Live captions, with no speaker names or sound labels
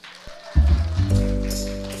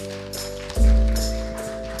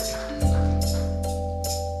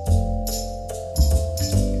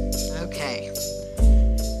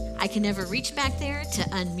can never reach back there to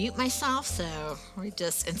unmute myself, so we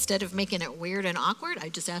just, instead of making it weird and awkward, I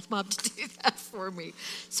just asked Bob to do that for me.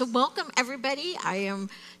 So welcome, everybody. I am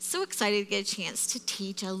so excited to get a chance to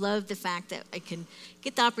teach. I love the fact that I can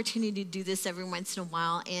get the opportunity to do this every once in a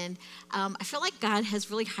while, and I feel like God has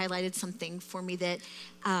really highlighted something for me that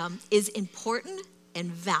is important and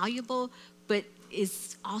valuable, but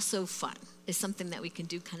is also fun. Is something that we can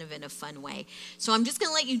do kind of in a fun way. So I'm just going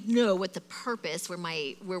to let you know what the purpose, where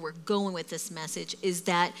we're going with this message is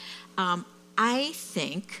that I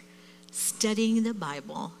think studying the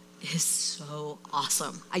Bible is so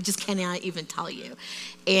awesome. I just cannot even tell you.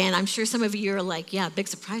 And I'm sure some of you are like, yeah, big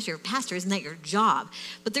surprise, you're a pastor, isn't that your job?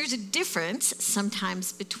 But there's a difference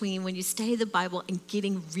sometimes between when you study the Bible and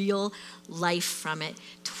getting real life from it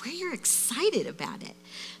to where you're excited about it.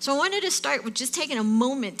 So I wanted to start with just taking a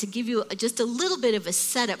moment to give you just a little bit of a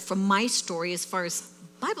setup from my story as far as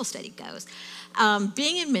Bible study goes.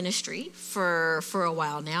 Being in ministry for a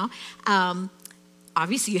while now,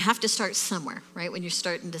 obviously you have to start somewhere, right, when you're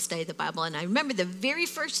starting to study the Bible. And I remember the very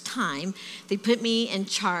first time they put me in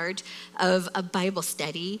charge of a Bible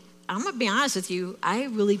study, I'm going to be honest with you, I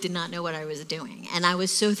really did not know what I was doing. And I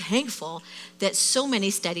was so thankful that so many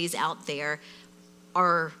studies out there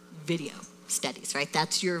are video studies, right?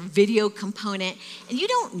 That's your video component. And you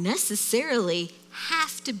don't necessarily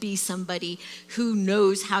have to be somebody who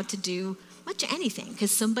knows how to do much anything,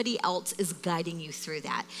 because somebody else is guiding you through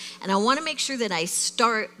that. And I want to make sure that I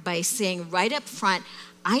start by saying right up front,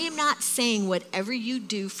 I am not saying whatever you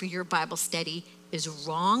do for your Bible study is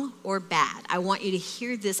wrong or bad. I want you to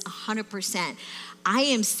hear this 100%. I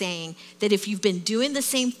am saying that if you've been doing the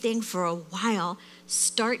same thing for a while,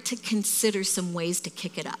 start to consider some ways to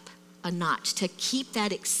kick it up a notch, to keep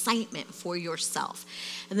that excitement for yourself.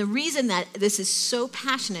 And the reason that this is so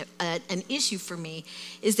passionate an issue for me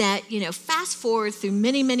is that, fast forward through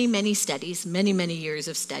many, many, many studies, many, many years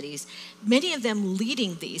of studies, many of them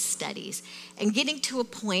leading these studies, and getting to a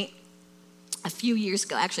point a few years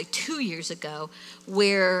ago, actually 2 years ago,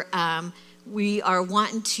 where we are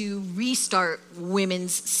wanting to restart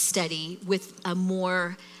women's study with a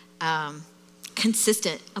more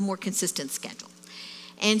consistent schedule.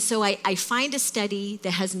 And so I find a study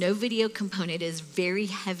that has no video component, is very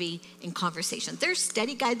heavy in conversation. There's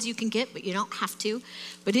study guides you can get, but you don't have to.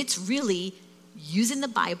 But it's really using the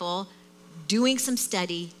Bible, doing some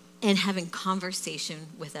study, and having conversation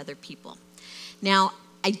with other people. Now,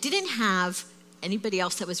 I didn't have anybody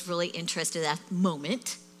else that was really interested at that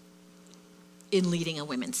moment in leading a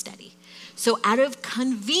women's study. So out of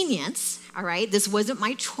convenience, all right, this wasn't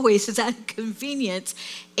my choice, it's out of convenience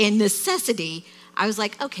and necessity, I was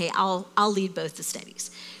like, okay, I'll lead both the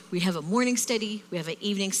studies. We have a morning study, we have an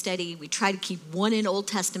evening study. We try to keep one in Old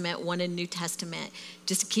Testament, one in New Testament,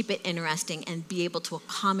 just to keep it interesting and be able to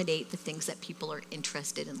accommodate the things that people are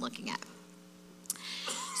interested in looking at.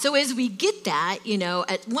 So as we get that,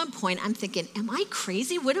 at one point I'm thinking, am I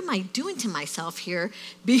crazy? What am I doing to myself here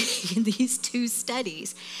being in these two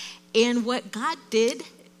studies? And what God did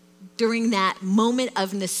during that moment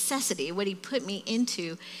of necessity, what he put me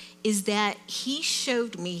into, is that he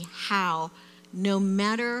showed me how no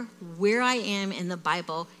matter where I am in the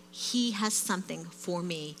Bible, he has something for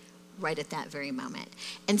me right at that very moment.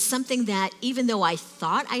 And something that even though I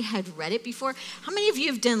thought I had read it before, how many of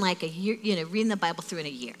you have done like a year, reading the Bible through in a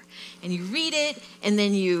year? And you read it and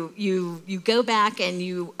then you go back and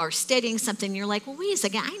you are studying something and you're like, well, wait a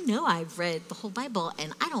second, I know I've read the whole Bible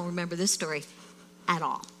and I don't remember this story at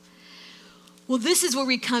all. Well, this is where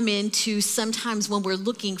we come into sometimes when we're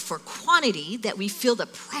looking for quantity, that we feel the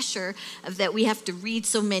pressure of that we have to read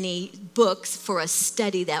so many books for a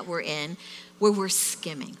study that we're in, where we're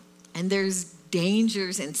skimming. And there's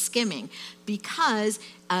dangers in skimming because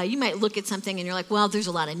you might look at something and you're like, well, there's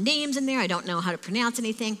a lot of names in there. I don't know how to pronounce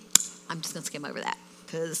anything. I'm just going to skim over that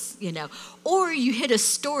because, Or you hit a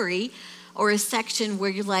story or a section where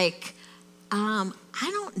you're like, I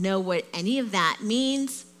don't know what any of that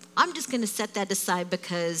means. I'm just going to set that aside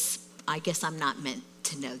because I guess I'm not meant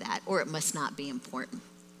to know that, or it must not be important.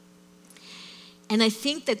 And I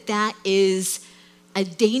think that is a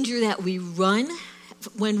danger that we run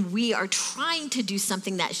when we are trying to do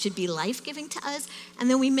something that should be life-giving to us, and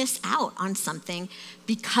then we miss out on something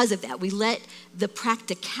because of that. We let the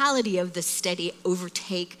practicality of the study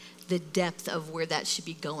overtake the depth of where that should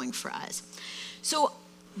be going for us. So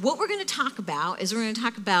what we're going to talk about is we're going to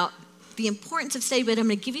talk about the importance of study, but I'm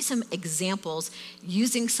going to give you some examples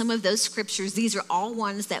using some of those scriptures. These are all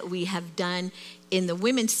ones that we have done in the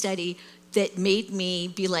women's study that made me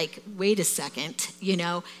be like, wait a second,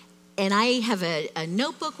 And I have a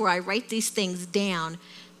notebook where I write these things down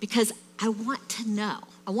because I want to know.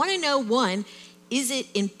 I want to know, one, is it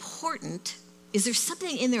important? Is there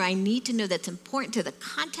something in there I need to know that's important to the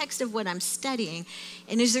context of what I'm studying?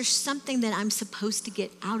 And is there something that I'm supposed to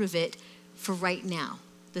get out of it for right now,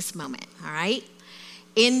 this moment, all right?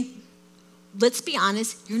 And let's be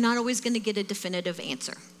honest, you're not always going to get a definitive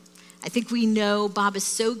answer. I think we know Bob is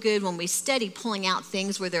so good when we study pulling out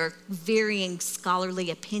things where there are varying scholarly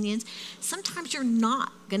opinions. Sometimes you're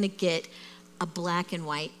not going to get a black and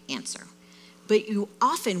white answer. But you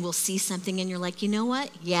often will see something and you're like, you know what?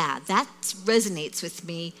 Yeah, that resonates with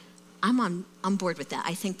me. I'm on board with that.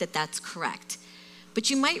 I think that that's correct. But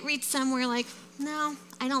you might read somewhere like, no,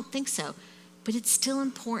 I don't think so. But it's still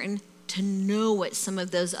important to know what some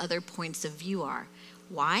of those other points of view are.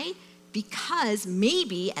 Why? Because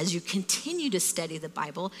maybe as you continue to study the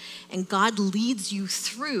Bible and God leads you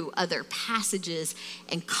through other passages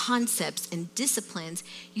and concepts and disciplines,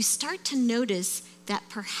 you start to notice that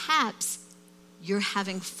perhaps you're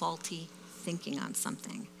having faulty thinking on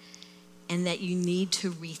something and that you need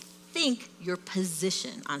to rethink your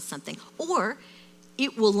position on something, or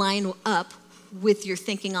it will line up with your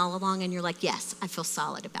thinking all along and you're like, yes, I feel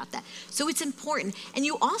solid about that. So it's important. And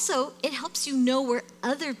it helps you know where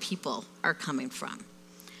other people are coming from.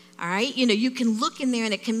 All right? You can look in there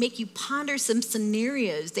and it can make you ponder some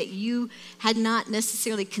scenarios that you had not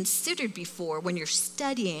necessarily considered before when you're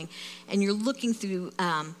studying and you're looking through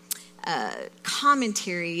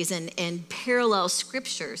commentaries and parallel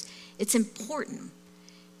scriptures. It's important.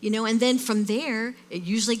 And then from there, it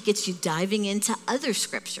usually gets you diving into other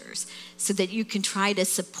scriptures so that you can try to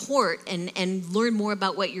support and learn more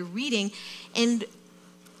about what you're reading. And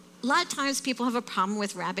a lot of times people have a problem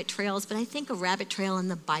with rabbit trails, but I think a rabbit trail in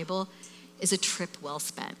the Bible is a trip well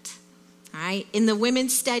spent. All right? In the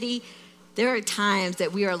women's study, there are times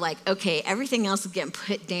that we are like, okay, everything else is getting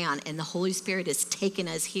put down and the Holy Spirit is taking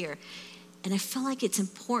us here. And I feel like it's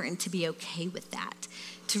important to be okay with that,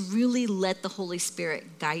 to really let the Holy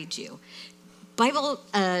Spirit guide you.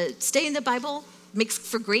 Studying the Bible makes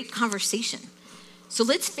for great conversation. So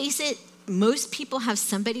let's face it, most people have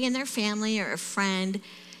somebody in their family or a friend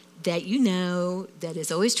that that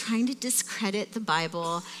is always trying to discredit the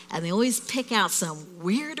Bible, and they always pick out some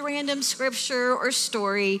weird random scripture or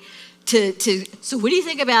story so what do you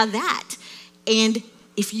think about that? And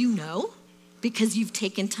if you know, because you've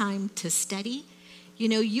taken time to study,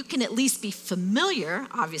 you can at least be familiar,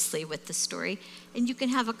 obviously, with the story, and you can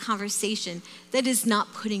have a conversation that is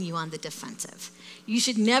not putting you on the defensive. You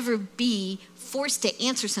should never be forced to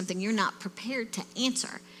answer something you're not prepared to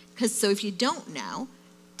answer. So if you don't know,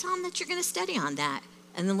 tell them that you're going to study on that,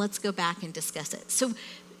 and then let's go back and discuss it. So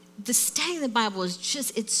the studying the Bible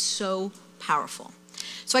is it's so powerful.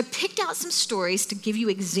 So I picked out some stories to give you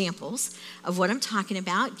examples of what I'm talking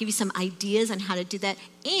about, give you some ideas on how to do that,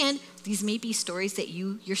 and these may be stories that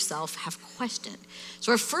you yourself have questioned.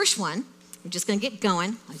 So our first one, we're just going to get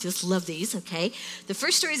going. I just love these, okay? The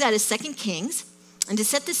first story is out of 2 Kings, and to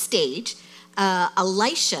set the stage,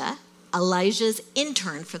 Elijah's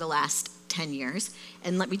intern for the last 10 years,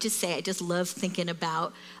 and let me just say, I just love thinking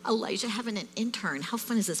about Elijah having an intern. How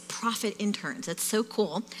fun is this? Prophet interns. That's so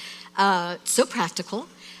cool. So practical.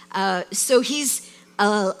 So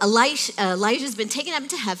Elijah's been taken up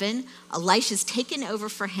into heaven. Elisha's taken over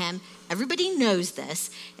for him. Everybody knows this,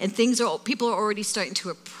 and people are already starting to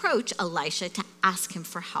approach Elisha to ask him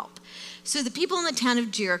for help. So the people in the town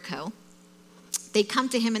of Jericho, they come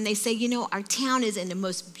to him and they say, our town is in the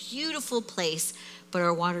most beautiful place, but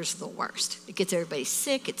our water's the worst. It gets everybody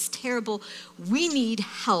sick. It's terrible. We need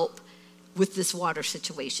help with this water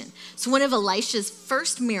situation. So one of Elisha's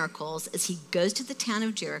first miracles is he goes to the town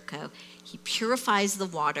of Jericho. He purifies the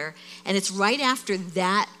water. And it's right after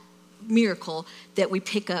that miracle that we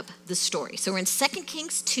pick up the story. So we're in 2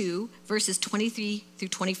 Kings 2, verses 23 through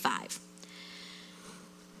 25.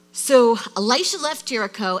 So Elisha left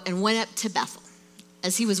Jericho and went up to Bethel.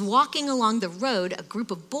 As he was walking along the road, a group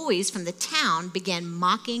of boys from the town began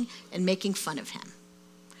mocking and making fun of him.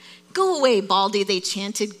 "Go away, Baldy," they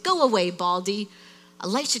chanted. "Go away, Baldy."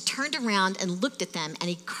 Elisha turned around and looked at them, and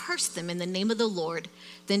he cursed them in the name of the Lord.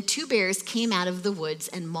 Then 2 bears came out of the woods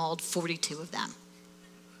and mauled 42 of them.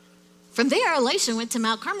 From there, Elisha went to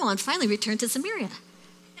Mount Carmel and finally returned to Samaria.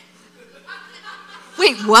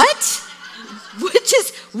 Wait, what? What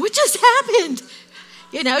just happened?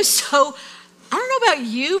 So I don't know about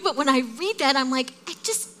you, but when I read that, I'm like, I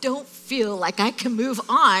just don't feel like I can move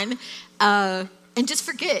on and just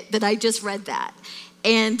forget that I just read that.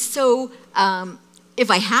 And so if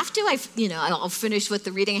I have to, I'll finish with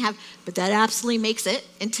the reading I have, but that absolutely makes it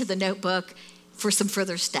into the notebook. for some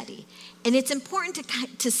further study. And it's important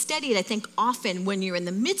to study it, I think, often when you're in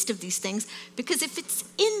the midst of these things, because if it's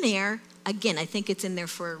in there, again, I think it's in there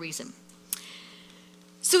for a reason.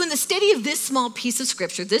 So in the study of this small piece of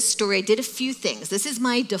scripture, this story, I did a few things. This is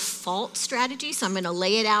my default strategy, so I'm going to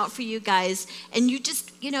lay it out for you guys. And you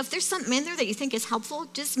just, if there's something in there that you think is helpful,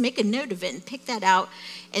 just make a note of it and pick that out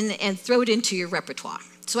and throw it into your repertoire.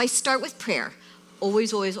 So I start with prayer.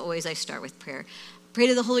 Always, always, always I start with prayer. Pray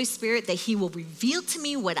to the Holy Spirit that he will reveal to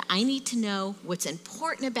me what I need to know, what's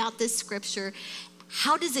important about this scripture.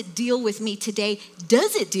 How does it deal with me today?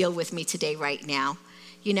 Does it deal with me today right now?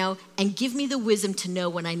 And give me the wisdom to know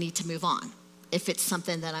when I need to move on, if it's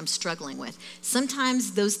something that I'm struggling with.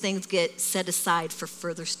 Sometimes those things get set aside for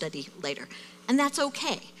further study later, and that's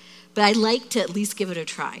okay. But I like to at least give it a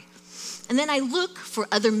try. And then I look for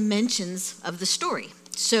other mentions of the story.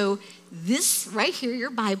 So this right here,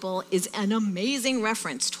 your Bible, is an amazing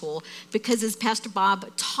reference tool because, as Pastor Bob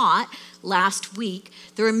taught last week,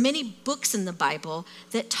 there are many books in the Bible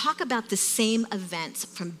that talk about the same events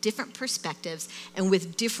from different perspectives and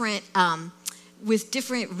with different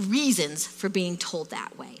reasons for being told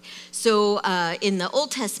that way. So in the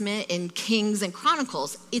Old Testament, in Kings and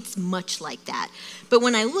Chronicles, it's much like that. But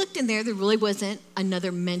when I looked in there really wasn't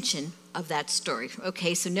another mention of that story.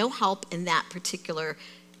 Okay, so no help in that particular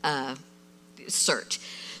search.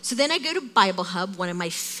 So then I go to Bible Hub, one of my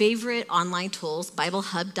favorite online tools,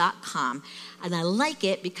 BibleHub.com, and I like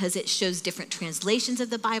it because it shows different translations of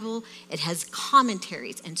the Bible. It has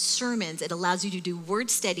commentaries and sermons. It allows you to do word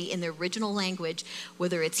study in the original language,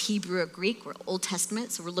 whether it's Hebrew or Greek or Old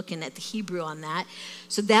Testament. So we're looking at the Hebrew on that.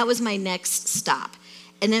 So that was my next stop.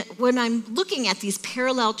 And then when I'm looking at these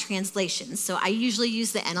parallel translations, so I usually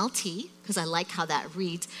use the NLT because I like how that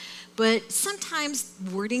reads. But sometimes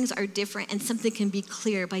wordings are different and something can be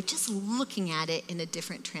clear by just looking at it in a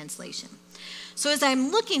different translation. So as I'm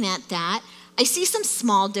looking at that, I see some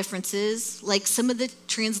small differences, like some of the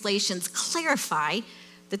translations clarify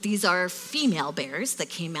that these are female bears that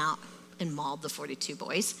came out and mauled the 42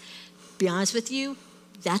 boys. Be honest with you,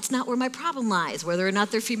 that's not where my problem lies, whether or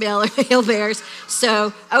not they're female or male bears.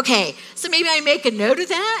 So maybe I make a note of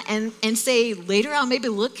that and say later I'll maybe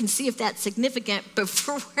look and see if that's significant. But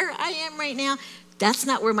for where I am right now, that's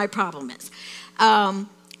not where my problem is. And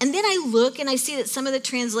then I look and I see that some of the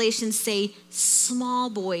translations say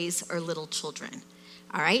small boys or little children.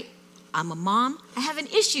 All right, I'm a mom. I have an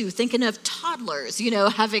issue thinking of toddlers,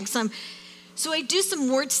 having some. So I do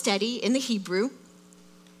some word study in the Hebrew,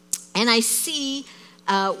 and I see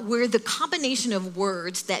where the combination of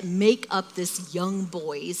words that make up this young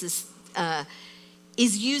boys is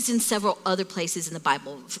used in several other places in the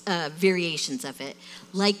Bible, variations of it,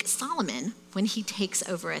 like Solomon when he takes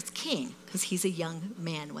over as king, because he's a young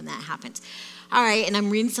man when that happens. All right, and I'm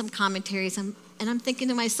reading some commentaries, and I'm thinking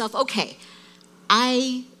to myself, okay,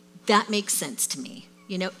 that makes sense to me.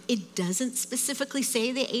 It doesn't specifically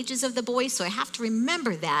say the ages of the boys, so I have to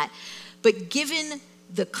remember that. But given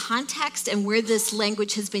the context and where this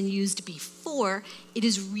language has been used before, it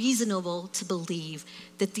is reasonable to believe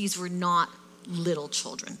that these were not little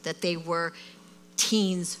children, that they were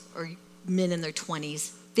teens or men in their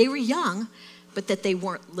 20s. They were young, but that they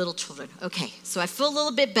weren't little children. Okay, so I feel a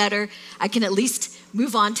little bit better. I can at least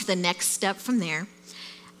move on to the next step from there.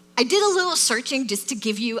 I did a little searching just to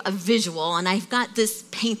give you a visual, and I've got this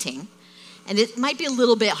painting, and it might be a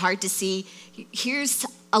little bit hard to see. Here's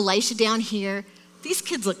Elisha down here. These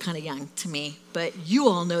kids look kind of young to me, but you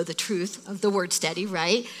all know the truth of the word study,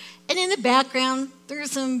 right? And in the background, there are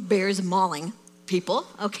some bears mauling people,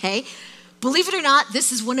 okay? Believe it or not,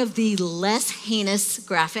 this is one of the less heinous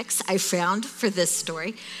graphics I found for this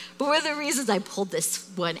story. But one of the reasons I pulled this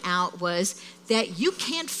one out was that you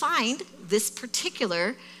can't find this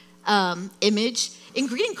particular image in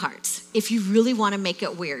greeting cards if you really want to make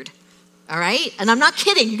it weird, all right? And I'm not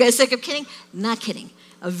kidding. You guys think I'm kidding? Not kidding.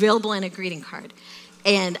 Available in a greeting card.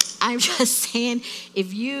 And I'm just saying,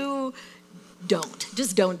 if you don't do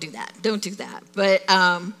that. Don't do that. But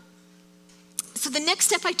so the next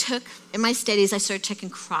step I took in my studies, I started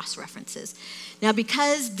checking cross-references. Now,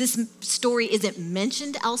 because this story isn't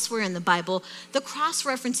mentioned elsewhere in the Bible, the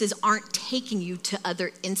cross-references aren't taking you to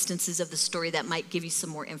other instances of the story that might give you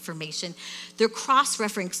some more information. They're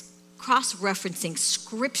cross-referencing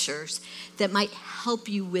scriptures that might help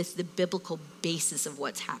you with the biblical basis of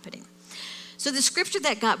what's happening. So the scripture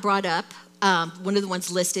that got brought up, one of the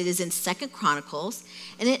ones listed, is in 2 Chronicles,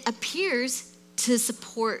 and it appears to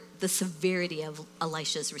support the severity of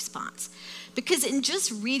Elisha's response. Because in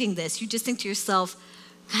just reading this, you just think to yourself,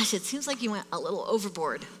 gosh, it seems like you went a little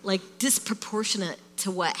overboard, like disproportionate to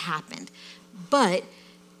what happened. But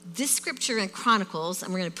this scripture in Chronicles,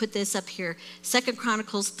 and we're going to put this up here, 2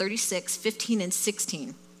 Chronicles 36, 15 and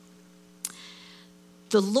 16.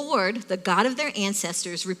 The Lord, the God of their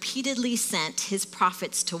ancestors, repeatedly sent his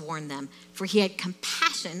prophets to warn them, for he had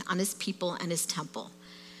compassion on his people and his temple.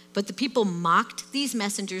 But the people mocked these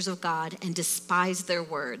messengers of God and despised their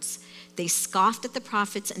words. They scoffed at the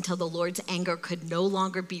prophets until the Lord's anger could no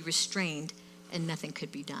longer be restrained and nothing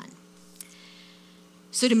could be done.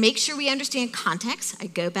 So to make sure we understand context, I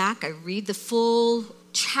go back, I read the full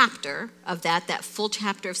chapter of that full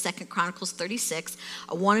chapter of 2 Chronicles 36.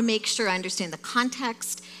 I want to make sure I understand the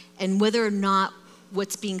context and whether or not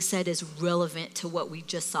what's being said is relevant to what we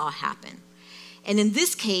just saw happen. And in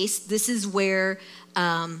this case, this is where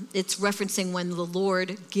it's referencing when the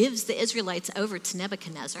Lord gives the Israelites over to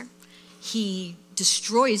Nebuchadnezzar. He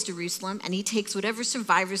destroys Jerusalem and he takes whatever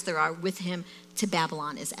survivors there are with him to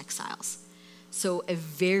Babylon as exiles. So a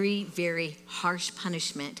very, very harsh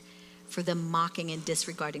punishment for them mocking and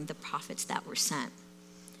disregarding the prophets that were sent.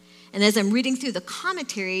 And as I'm reading through the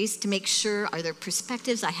commentaries to make sure are there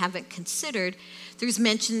perspectives I haven't considered, there's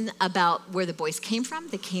mention about where the boys came from.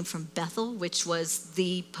 They came from Bethel, which was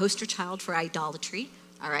the poster child for idolatry.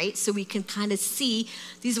 All right, so we can kind of see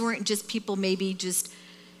these weren't just people maybe just,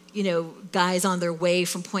 guys on their way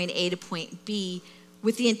from point A to point B.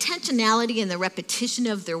 With the intentionality and the repetition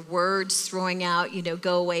of their words, throwing out,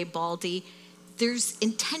 go away, Baldy, there's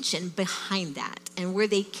intention behind that. And where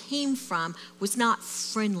they came from was not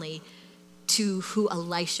friendly to who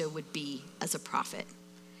Elisha would be as a prophet.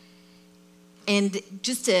 And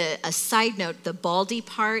just a side note, the baldy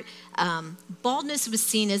part, baldness was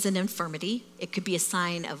seen as an infirmity. It could be a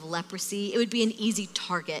sign of leprosy. It would be an easy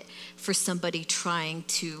target for somebody trying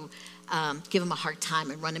to give him a hard time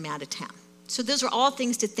and run him out of town. So those are all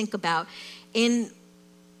things to think about. And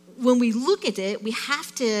when we look at it, we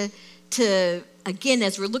have to again,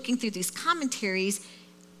 as we're looking through these commentaries,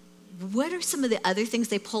 what are some of the other things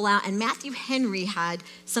they pull out? And Matthew Henry had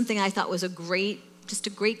something I thought was a great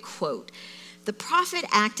quote. The prophet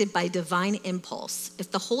acted by divine impulse.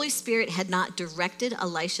 If the Holy Spirit had not directed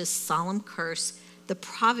Elisha's solemn curse, the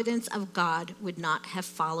providence of God would not have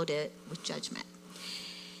followed it with judgment.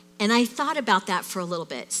 And I thought about that for a little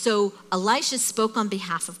bit. So Elisha spoke on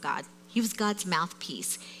behalf of God. He was God's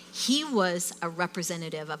mouthpiece. He was a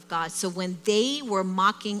representative of God. So when they were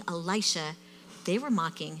mocking Elisha, they were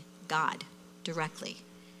mocking God directly.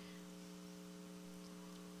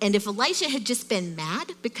 And if Elisha had just been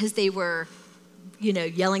mad because they were,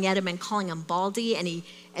 yelling at him and calling him baldy,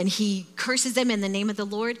 and he curses them in the name of the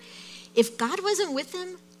Lord, if God wasn't with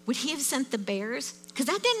him, would he have sent the bears? Because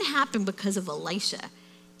that didn't happen because of Elisha.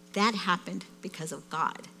 That happened because of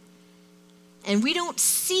God. And we don't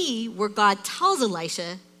see where God tells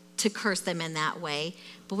Elisha to curse them in that way,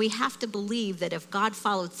 but we have to believe that if God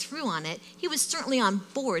followed through on it, he was certainly on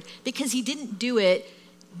board because he didn't do it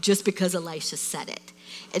just because Elisha said it.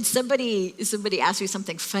 And somebody asked me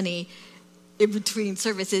something funny in between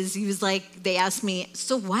services. He was like, they asked me,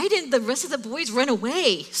 so why didn't the rest of the boys run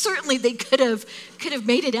away? Certainly they could have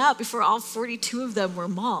made it out before all 42 of them were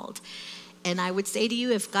mauled. And I would say to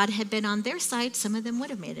you, if God had been on their side, some of them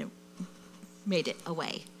would have made it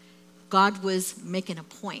away. God was making a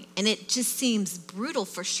point. And it just seems brutal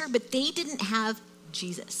for sure, but they didn't have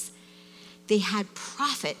Jesus. They had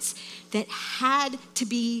prophets that had to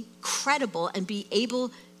be credible and be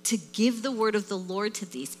able to give the word of the Lord to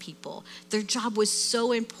these people. Their job was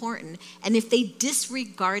so important. And if they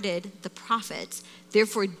disregarded the prophets,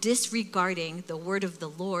 therefore disregarding the word of the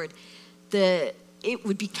Lord, it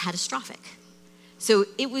would be catastrophic. So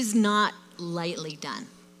it was not lightly done.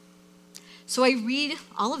 So I read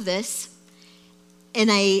all of this, and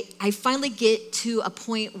I finally get to a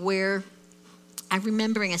point where I'm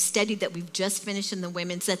remembering a study that we've just finished in the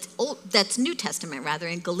women's, that's New Testament rather,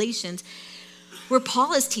 in Galatians, where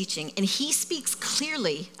Paul is teaching, and he speaks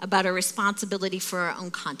clearly about our responsibility for our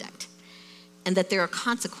own conduct, and that there are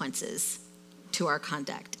consequences to our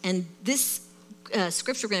conduct. And this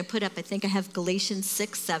scripture we're going to put up, I think I have Galatians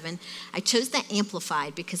 6:7. I chose the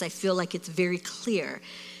Amplified because I feel like it's very clear.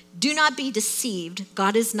 Do not be deceived.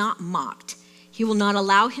 God is not mocked. He will not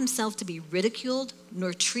allow himself to be ridiculed,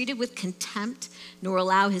 nor treated with contempt, nor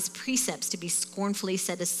allow his precepts to be scornfully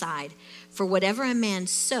set aside. For whatever a man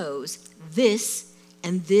sows, this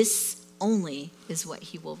and this only is what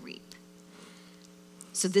he will reap.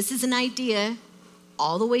 So this is an idea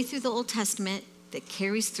all the way through the Old Testament that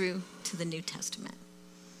carries through to the New Testament.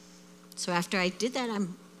 So after I did that,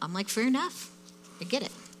 I'm like, fair enough. I get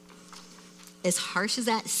it. As harsh as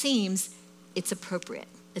that seems, it's appropriate.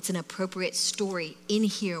 It's an appropriate story in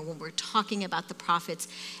here when we're talking about the prophets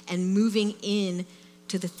and moving in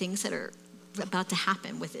to the things that are about to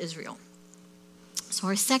happen with Israel. So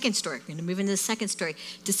our second story, we're going to move into the second story.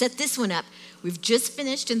 To set this one up, we've just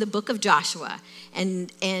finished in the book of Joshua.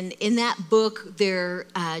 And in that book,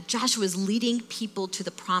 Joshua's leading people to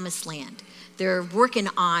the promised land. They're working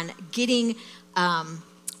on getting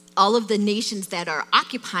all of the nations that are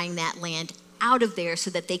occupying that land out of there so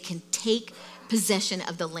that they can take possession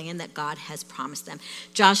of the land that God has promised them.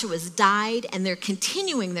 Joshua's died, and they're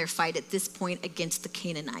continuing their fight at this point against the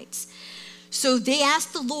Canaanites. So they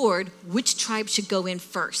asked the Lord which tribe should go in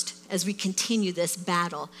first as we continue this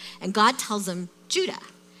battle. And God tells them Judah.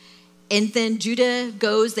 And then Judah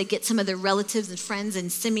goes, they get some of their relatives and friends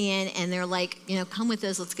and Simeon, and they're like, come with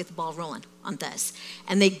us, let's get the ball rolling on this.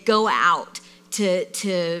 And they go out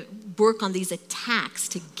to work on these attacks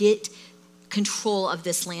to get control of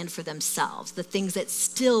this land for themselves, the things that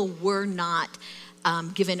still were not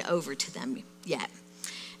given over to them yet.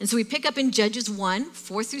 And so we pick up in Judges 1,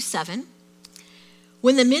 4 through 7.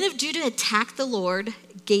 When the men of Judah attacked, the Lord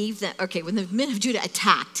gave them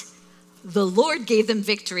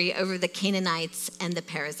victory over the Canaanites and the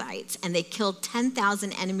Perizzites, and they killed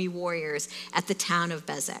 10,000 enemy warriors at the town of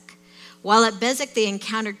Bezek. While at Bezek, they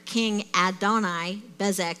encountered King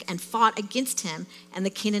Adoni-Bezek and fought against him, and the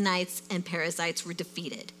Canaanites and Perizzites were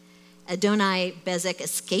defeated. Adoni-Bezek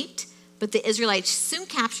escaped, but the Israelites soon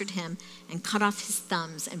captured him and cut off his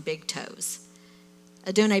thumbs and big toes.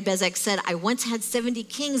 Adoni-Bezek said, I once had 70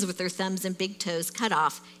 kings with their thumbs and big toes cut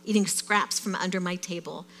off, eating scraps from under my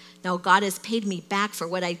table. Now God has paid me back for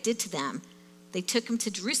what I did to them. They took him to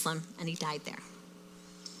Jerusalem, and he died there.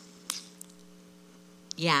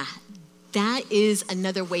 Yeah, that is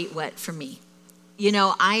another wait what for me.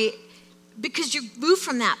 Because you move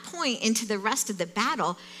from that point into the rest of the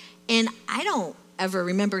battle, and I don't ever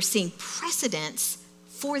remember seeing precedents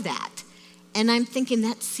for that. And I'm thinking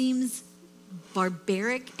that seems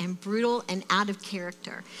barbaric and brutal and out of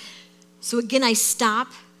character. So again, I stop.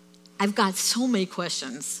 I've got so many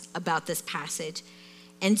questions about this passage,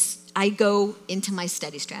 and I go into my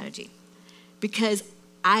study strategy because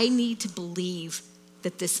I need to believe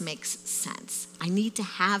that this makes sense. I need to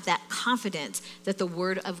have that confidence that the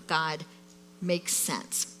Word of God makes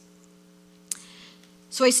sense.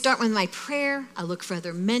 So I start with my prayer. I look for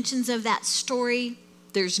other mentions of that story.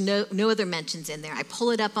 There's no other mentions in there. I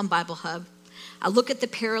pull it up on Bible Hub. I look at the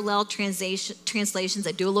parallel translations.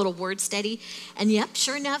 I do a little word study. And yep,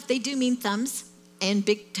 sure enough, they do mean thumbs and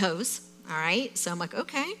big toes. All right. So I'm like,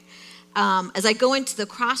 okay. As I go into the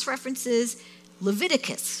cross references,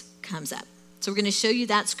 Leviticus comes up. So we're going to show you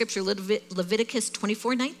that scripture, Leviticus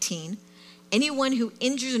 24:19. Anyone who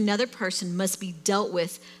injures another person must be dealt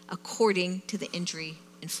with according to the injury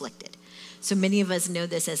inflicted. So many of us know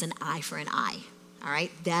this as an eye for an eye. All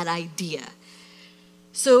right. That idea.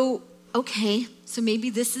 So okay, so maybe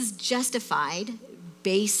this is justified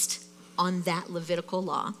based on that Levitical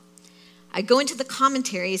law. I go into the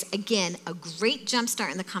commentaries. Again, a great jump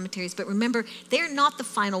start in the commentaries, but remember, they're not the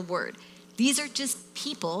final word. These are just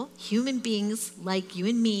people, human beings like you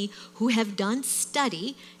and me, who have done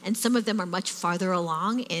study, and some of them are much farther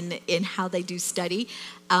along in how they do study.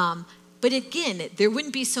 But again, there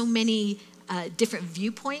wouldn't be so many different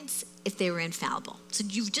viewpoints if they were infallible. So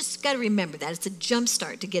you've just got to remember that. It's a jump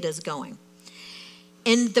start to get us going.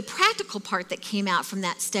 And the practical part that came out from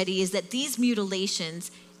that study is that these mutilations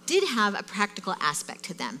did have a practical aspect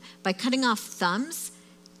to them. By cutting off thumbs,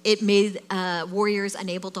 it made warriors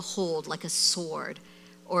unable to hold like a sword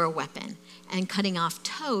or a weapon. And cutting off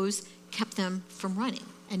toes kept them from running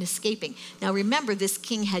and escaping. Now remember, this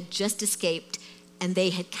king had just escaped and they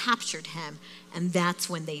had captured him, and that's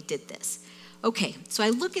when they did this. Okay, so I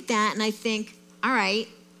look at that and I think, all right,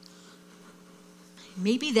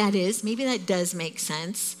 maybe that does make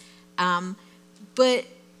sense. But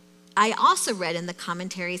I also read in the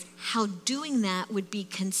commentaries how doing that would be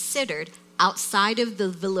considered, outside of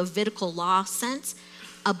the Levitical law sense,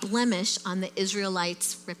 a blemish on the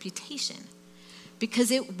Israelites' reputation.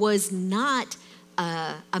 Because it was not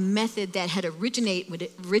a method that had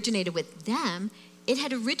originated with them. It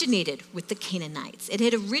had originated with the Canaanites. It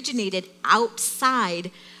had originated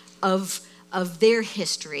outside of their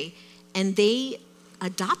history, and they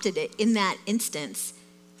adopted it in that instance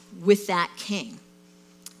with that king.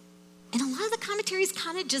 And a lot of the commentaries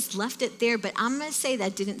kind of just left it there, but I'm going to say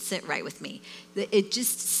that didn't sit right with me. It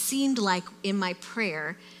just seemed like in my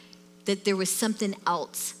prayer that there was something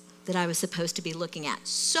else that I was supposed to be looking at.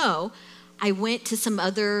 So I went to some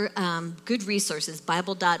other good resources,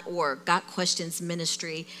 Bible.org, Got Questions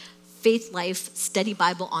Ministry, Faith Life Study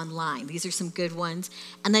Bible Online. These are some good ones.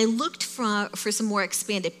 And I looked for some more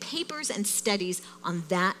expanded papers and studies on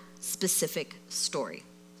that specific story.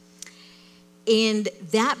 And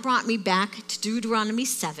that brought me back to Deuteronomy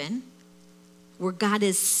 7, where God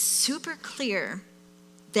is super clear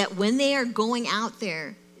that when they are going out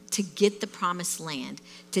there to get the promised land,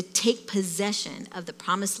 to take possession of the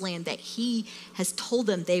promised land that he has told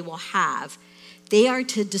them they will have, they are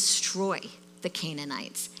to destroy the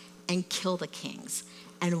Canaanites and kill the kings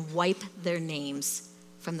and wipe their names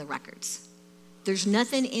from the records. There's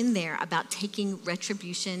nothing in there about taking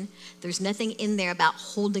retribution. There's nothing in there about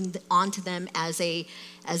holding on to them as a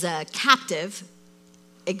captive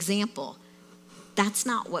example. That's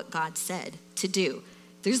not what God said to do.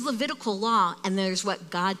 There's Levitical law, and there's what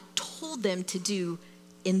God told them to do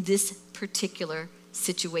in this particular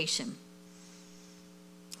situation.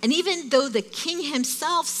 And even though the king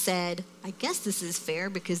himself said, I guess this is fair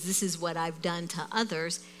because this is what I've done to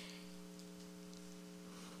others,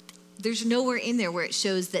 there's nowhere in there where it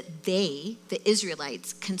shows that they, the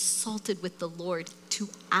Israelites, consulted with the Lord to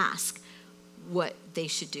ask what they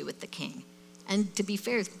should do with the king. And to be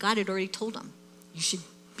fair, God had already told them, you should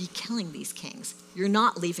be killing these kings. You're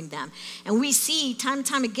not leaving them. And we see time and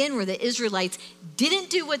time again where the Israelites didn't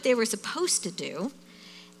do what they were supposed to do,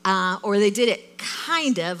 or they did it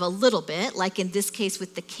kind of a little bit, like in this case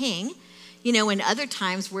with the king. You know, and other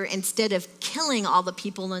times where instead of killing all the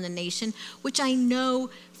people in the nation, which I know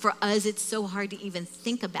for us it's so hard to even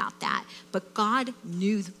think about that, but God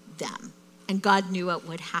knew them and God knew what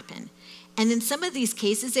would happen. And in some of these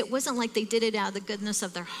cases, it wasn't like they did it out of the goodness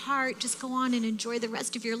of their heart, just go on and enjoy the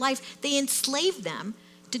rest of your life. They enslaved them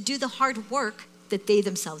to do the hard work that they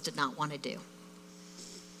themselves did not want to do.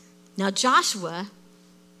 Now Joshua,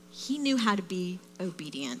 he knew how to be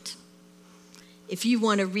obedient. If you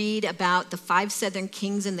want to read about the 5 southern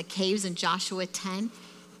kings in the caves in Joshua 10,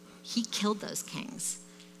 he killed those kings.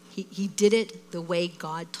 He did it the way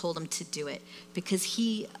God told him to do it because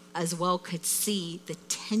he as well could see the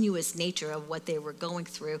tenuous nature of what they were going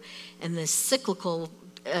through and the cyclical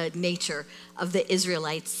nature of the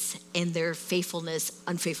Israelites and their faithfulness,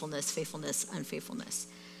 unfaithfulness.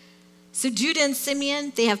 So Judah and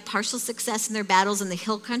Simeon, they have partial success in their battles in the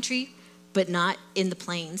hill country, but not in the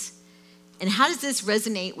plains. And how does this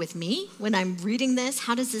resonate with me when I'm reading this?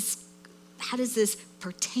 How does this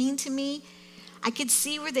pertain to me? I could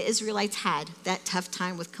see where the Israelites had that tough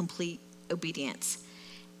time with complete obedience.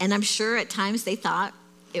 And I'm sure at times they thought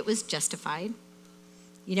it was justified.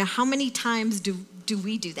 You know, how many times do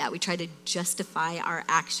we do that? We try to justify our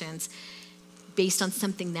actions based on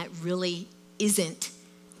something that really isn't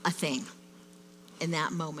a thing in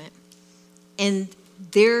that moment. And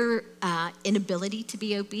their inability to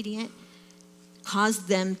be obedient caused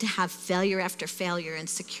them to have failure after failure in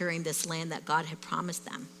securing this land that God had promised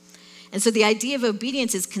them. And so the idea of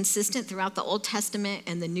obedience is consistent throughout the Old Testament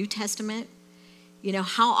and the New Testament. You know,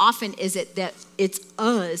 how often is it that it's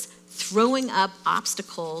us throwing up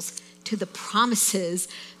obstacles to the promises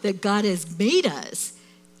that God has made us,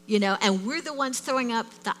 you know, and we're the ones throwing up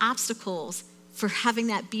the obstacles for having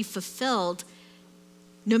that be fulfilled,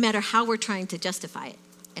 no matter how we're trying to justify it.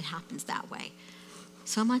 It happens that way.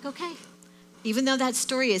 So I'm like, okay, even though that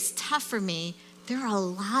story is tough for me, there are a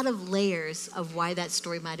lot of layers of why that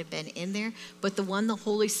story might have been in there, but the one the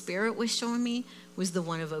Holy Spirit was showing me was the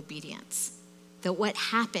one of obedience. That what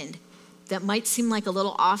happened, that might seem like a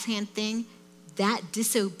little offhand thing, that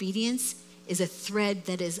disobedience is a thread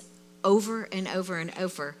that is over and over and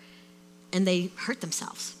over, and they hurt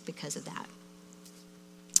themselves because of that.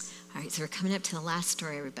 All right, so we're coming up to the last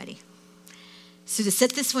story, everybody. So to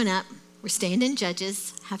set this one up, we're staying in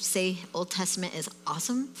Judges. I have to say, Old Testament is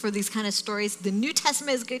awesome for these kind of stories. The New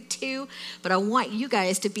Testament is good too, but I want you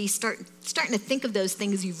guys to be starting to think of those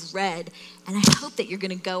things you've read, and I hope that you're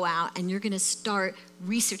going to go out and you're going to start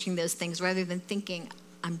researching those things rather than thinking,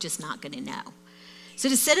 I'm just not going to know. So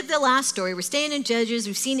to set up the last story, we're staying in Judges.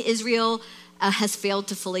 We've seen Israel has failed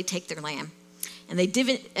to fully take their land. And they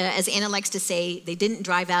didn't, as Anna likes to say, they didn't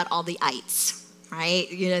drive out all the ites,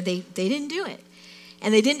 right? You know, they didn't do it.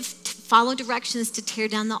 And they didn't follow directions to tear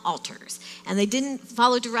down the altars. And they didn't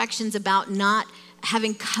follow directions about not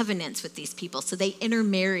having covenants with these people. So they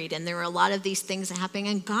intermarried, and there were a lot of these things happening.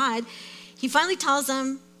 And God, he finally tells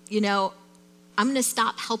them, you know, I'm going to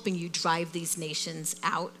stop helping you drive these nations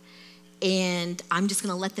out. And I'm just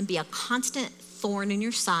going to let them be a constant thorn in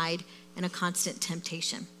your side and a constant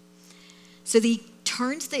temptation. So he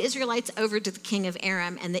turns the Israelites over to the king of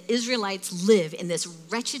Aram, and the Israelites live in this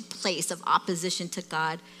wretched place of opposition to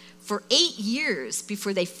God for 8 years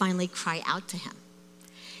before they finally cry out to him.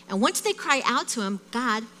 And once they cry out to him,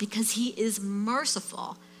 God, because he is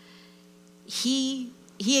merciful, he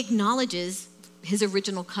acknowledges his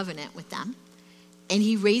original covenant with them, And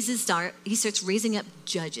he starts raising up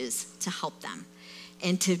judges to help them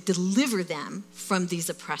and to deliver them from these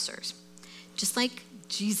oppressors. Just like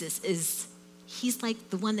Jesus he's like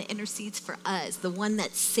the one that intercedes for us, the one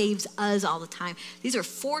that saves us all the time. These are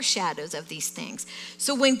foreshadows of these things.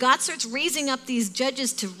 So when God starts raising up these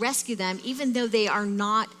judges to rescue them, even though they are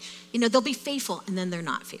not, they'll be faithful and then they're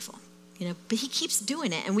not faithful. But he keeps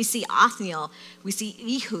doing it. And we see Othniel, we see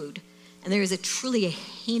Ehud, and there is truly a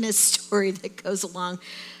heinous story that goes along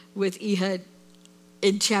with Ehud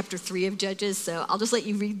in chapter 3 of Judges. So I'll just let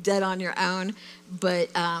you read that on your own. But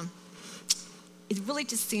it really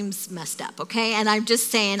just seems messed up, okay? And I'm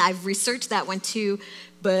just saying, I've researched that one too,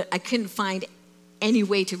 but I couldn't find any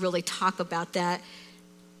way to really talk about that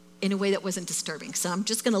in a way that wasn't disturbing. So I'm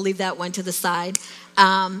just going to leave that one to the side.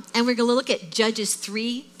 And we're going to look at Judges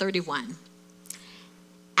 3:31.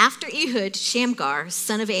 After Ehud, Shamgar,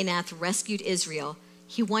 son of Anath, rescued Israel,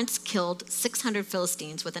 he once killed 600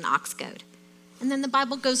 Philistines with an ox goad. And then the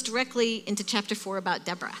Bible goes directly into chapter 4 about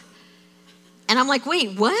Deborah. And I'm like,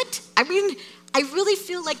 wait, what? I mean, I really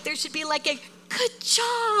feel like there should be like a good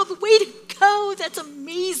job, way to go, that's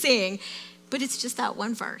amazing. But it's just that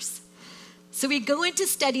one verse. So we go into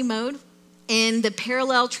study mode, and the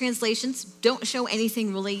parallel translations don't show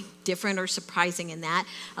anything really different or surprising in that.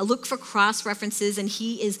 I look for cross references, and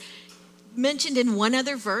he is mentioned in one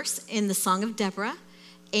other verse in the Song of Deborah,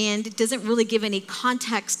 and it doesn't really give any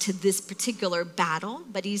context to this particular battle,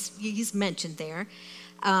 but he's mentioned there.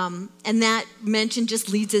 And that mention just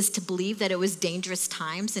leads us to believe that it was dangerous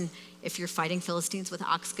times, and if you're fighting Philistines with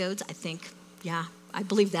ox goads, I think, yeah, I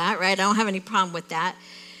believe that, right? I don't have any problem with that.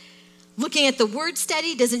 Looking at the word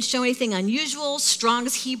study doesn't show anything unusual.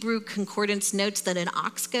 Strong's Hebrew Concordance notes that an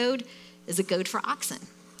ox goad is a goad for oxen.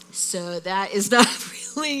 So that is not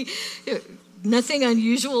really, nothing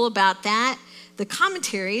unusual about that. The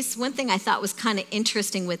commentaries, one thing I thought was kind of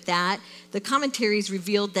interesting with that, the commentaries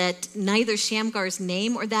revealed that neither Shamgar's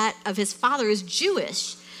name or that of his father is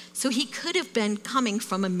Jewish, so he could have been coming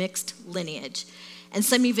from a mixed lineage. And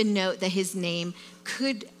some even note that his name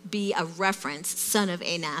could be a reference, son of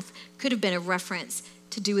Anath, could have been a reference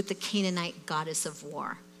to do with the Canaanite goddess of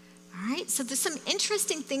war. All right, so there's some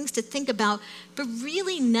interesting things to think about, but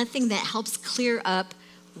really nothing that helps clear up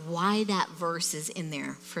why that verse is in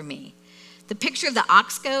there for me. The picture of the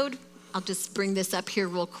ox goad, I'll just bring this up here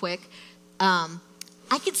real quick.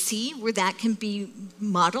 I could see where that can be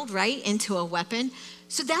modeled, right, into a weapon.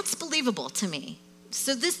 So that's believable to me.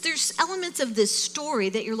 So there's elements of this story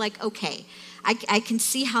that you're like, okay, I can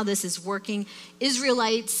see how this is working.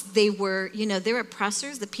 Israelites, they were, their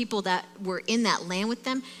oppressors, the people that were in that land with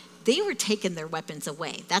them, they were taking their weapons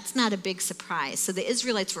away. That's not a big surprise. So the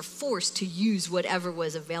Israelites were forced to use whatever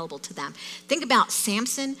was available to them. Think about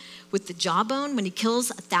Samson with the jawbone when he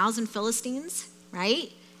kills 1,000 Philistines,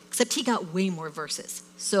 right? Except he got way more verses.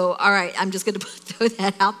 So, all right, I'm just going to throw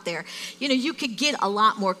that out there. You could get a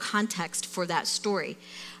lot more context for that story.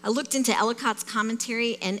 I looked into Ellicott's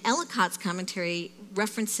commentary, and Ellicott's commentary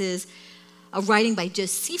references a writing by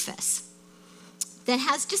Josephus that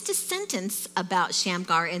has just a sentence about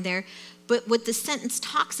Shamgar in there, but what the sentence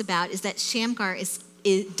talks about is that Shamgar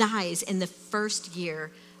dies in the first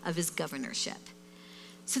year of his governorship.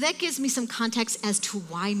 So that gives me some context as to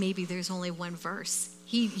why maybe there's only one verse.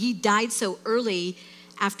 He died so early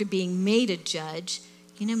after being made a judge,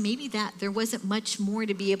 maybe that there wasn't much more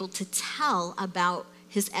to be able to tell about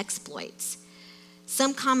his exploits.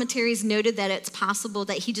 Some commentaries noted that it's possible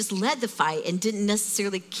that he just led the fight and didn't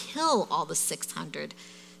necessarily kill all the 600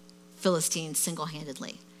 Philistines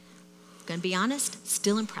single-handedly. Gonna be honest,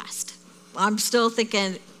 still impressed. I'm still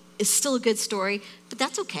thinking it's still a good story, but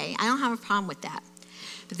that's okay. I don't have a problem with that.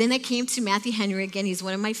 But then I came to Matthew Henry again. He's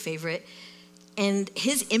one of my favorite. And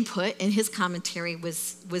his input in his commentary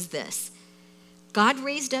was this. God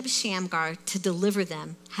raised up Shamgar to deliver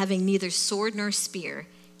them, having neither sword nor spear.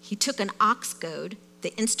 He took an ox goad,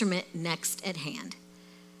 the instrument next at hand.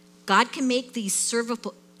 God can make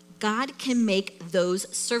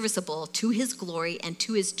those serviceable to his glory and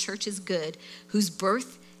to his church's good, whose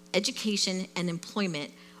birth, education, and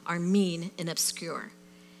employment are mean and obscure.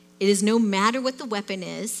 It is no matter what the weapon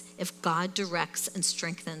is if God directs and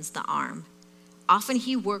strengthens the arm. Often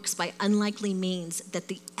he works by unlikely means that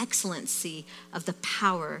the excellency of the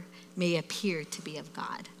power may appear to be of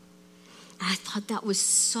God. And I thought that was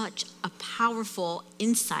such a powerful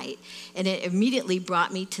insight. And it immediately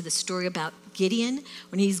brought me to the story about Gideon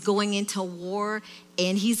when he's going into war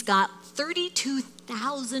and he's got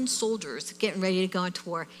 32,000 soldiers getting ready to go into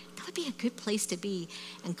war. That would be a good place to be.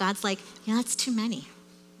 And God's like, that's too many.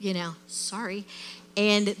 Sorry.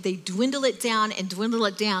 and they dwindle it down and dwindle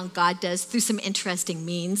it down, God does, through some interesting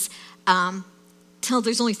means, till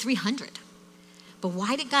there's only 300. But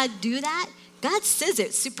why did God do that? God says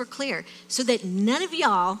it super clear so that none of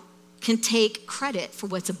y'all can take credit for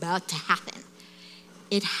what's about to happen.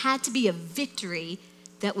 It had to be a victory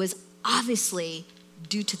that was obviously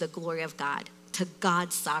due to the glory of God, to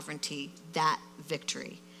God's sovereignty, that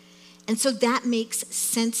victory. And so that makes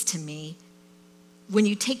sense to me when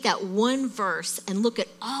you take that one verse and look at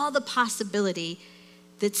all the possibility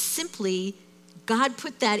that simply God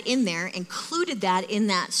put that in there, included that in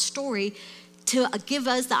that story to give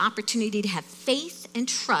us the opportunity to have faith and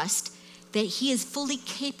trust that he is fully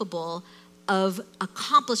capable of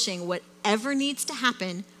accomplishing whatever needs to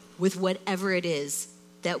happen with whatever it is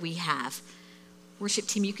that we have. Worship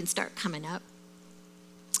team, you can start coming up.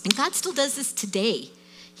 And God still does this today.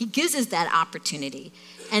 He gives us that opportunity.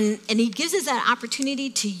 And he gives us that opportunity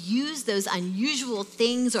to use those unusual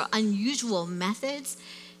things or unusual methods.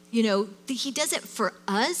 You know, he does it for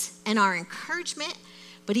us and our encouragement,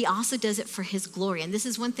 but he also does it for his glory. And this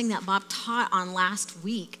is one thing that Bob taught on last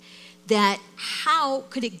week, that how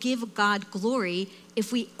could it give God glory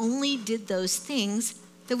if we only did those things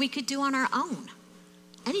that we could do on our own?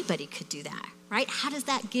 Anybody could do that, right? How does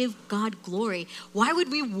that give God glory? Why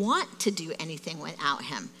would we want to do anything without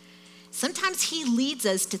him? Sometimes he leads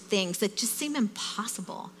us to things that just seem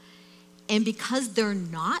impossible. And because they're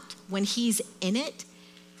not, when he's in it,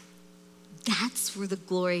 that's where the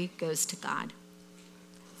glory goes to God,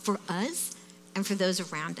 for us and for those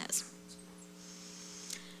around us.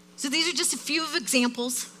 So these are just a few of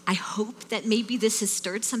examples. I hope that maybe this has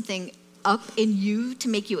stirred something up in you to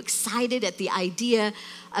make you excited at the idea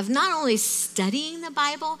of not only studying the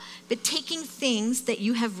Bible, but taking things that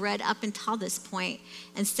you have read up until this point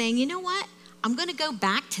and saying, you know what, I'm going to go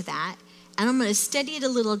back to that and I'm going to study it a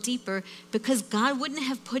little deeper, because God wouldn't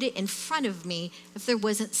have put it in front of me if there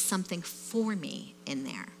wasn't something for me in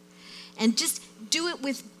there. And just do it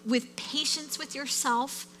with patience with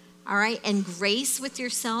yourself, all right, and grace with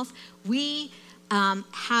yourself. We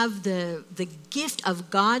have the gift of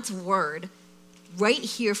God's word right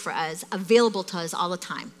here for us, available to us all the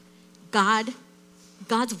time.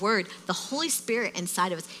 God's word, the Holy Spirit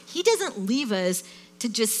inside of us. He doesn't leave us to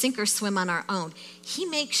just sink or swim on our own. He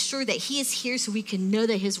makes sure that he is here so we can know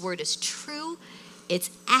that his word is true, it's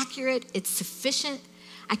accurate, it's sufficient.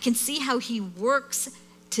 I can see how he works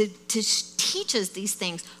to teach us these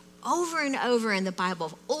things over and over in the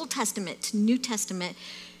Bible, Old Testament to New Testament,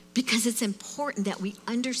 because it's important that we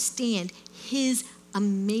understand his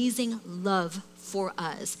amazing love for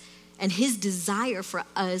us and his desire for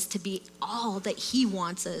us to be all that he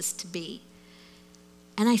wants us to be.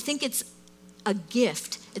 And I think it's a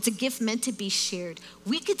gift. It's a gift meant to be shared.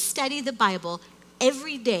 We could study the Bible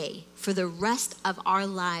every day for the rest of our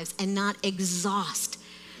lives and not exhaust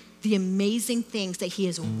the amazing things that he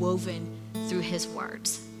has woven through his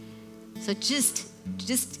words. So just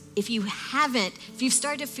if you've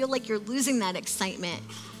started to feel like you're losing that excitement,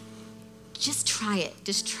 just try it.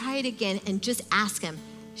 Just try it again and just ask him,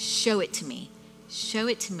 show it to me. Show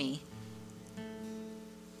it to me.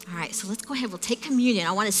 All right, so let's go ahead. We'll take communion.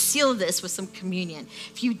 I want to seal this with some communion.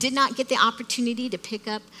 If you did not get the opportunity to pick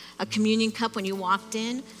up a communion cup when you walked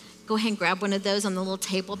in, go ahead and grab one of those on the little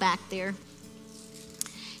table back there.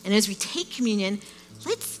 And as we take communion,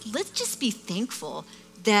 let's just be thankful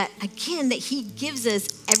that, again, that he gives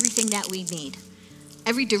us everything that we need.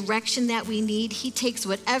 Every direction that we need. He takes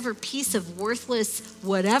whatever piece of worthless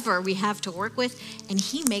whatever we have to work with, and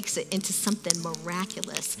he makes it into something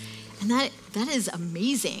miraculous. And that is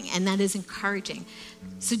amazing, and that is encouraging.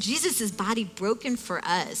 So Jesus' body broken for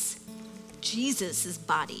us. Jesus'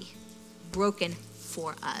 body broken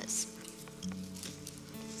for us.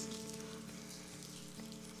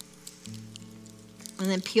 And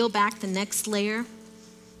then peel back the next layer.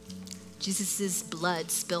 Jesus' blood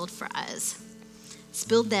spilled for us.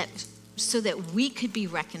 Spilled that so that we could be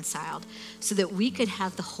reconciled, so that we could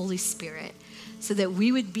have the Holy Spirit, so that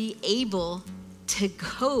we would be able to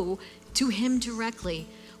go to him directly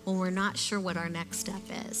when we're not sure what our next step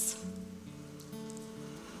is.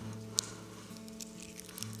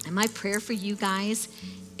 And my prayer for you guys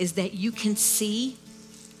is that you can see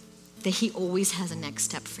that he always has a next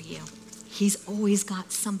step for you. He's always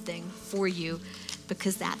got something for you,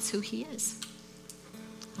 because that's who he is.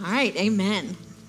 All right, amen.